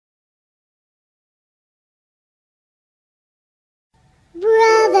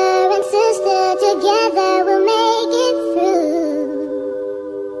Brother and sister, together we'll make it through.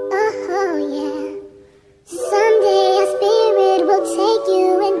 Oh yeah. Someday a spirit will take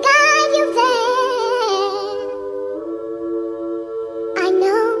you and guide you there. I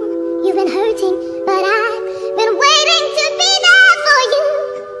know you've been hurting, but I've been waiting to be there for you.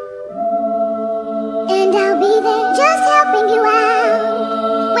 And I'll be there just helping you out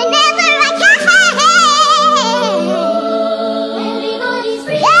whenever I can. Everybody's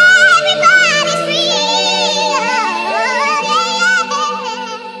free. Everybody's free.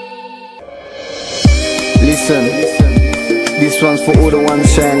 Listen, this one's for all the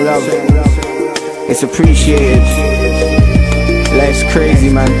ones sharing love. It's appreciated. Life's crazy,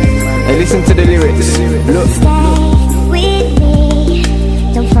 man. Hey, listen to the lyrics. Look. Stay with me.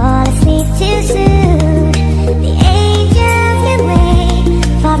 Don't fall asleep too soon. The angels can wait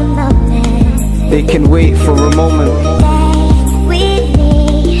for a moment. They can wait for a moment. Stay with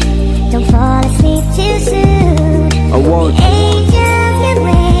me. Don't fall asleep too soon. I won't. The angels can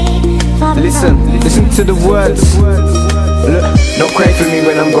wait for a moment. Listen to the words. Look, don't cry for me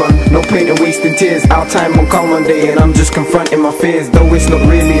when I'm gone. No pain and wasting tears. Our time won't come one day, and I'm just confronting my fears. Though it's not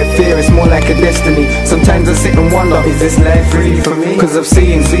really a fear, it's more like a destiny. Sometimes I sit and wonder, is this life really for me? Cause I've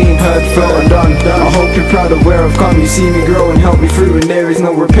seen, heard, felt and done. I hope you're proud of where I've come. You see me grow and help me through, and there is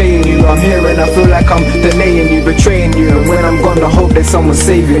no repaying you. I'm here and I feel like I'm delaying you, betraying you. And when I'm gone, I hope that someone's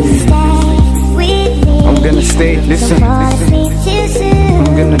saving you. I'm gonna stay, listen.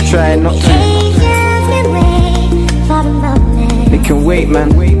 I'm gonna try not to. They can wait,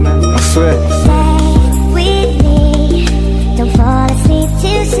 man. I swear. Stay with me. Don't fall asleep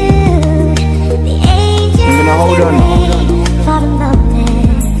too soon. The angels I'm gonna hold on. for a moment.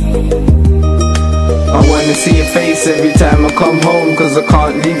 I wanna see your face every time I come home, cause I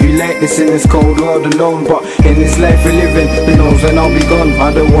can't leave you like this in this cold world alone. But in this life we're living, who knows when I'll be gone.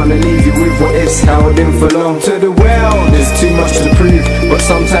 I don't wanna leave you with what ifs held in for long. To the world, there's too much to prove, but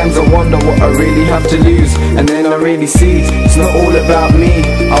sometimes I wonder what I really have to lose. And then I really see, it's not all about me.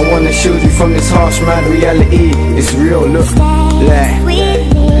 I wanna shield you from this harsh mad reality. It's real, look,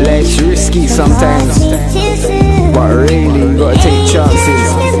 life's risky sometimes, but really you gotta take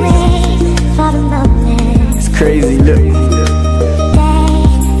chances. It's crazy, look. Stay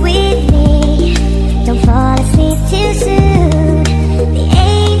with me. Don't fall asleep too soon. The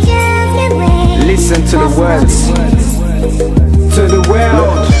angels can wait. Listen to the words. To the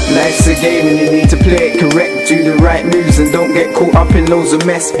world. Life's a game and you need to play it correct. Do the right moves and don't get caught up in loads of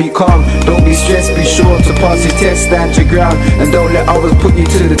mess. Be calm, don't be stressed. Be sure to pass your test, stand your ground, and don't let others put you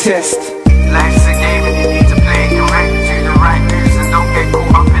to the test. Life's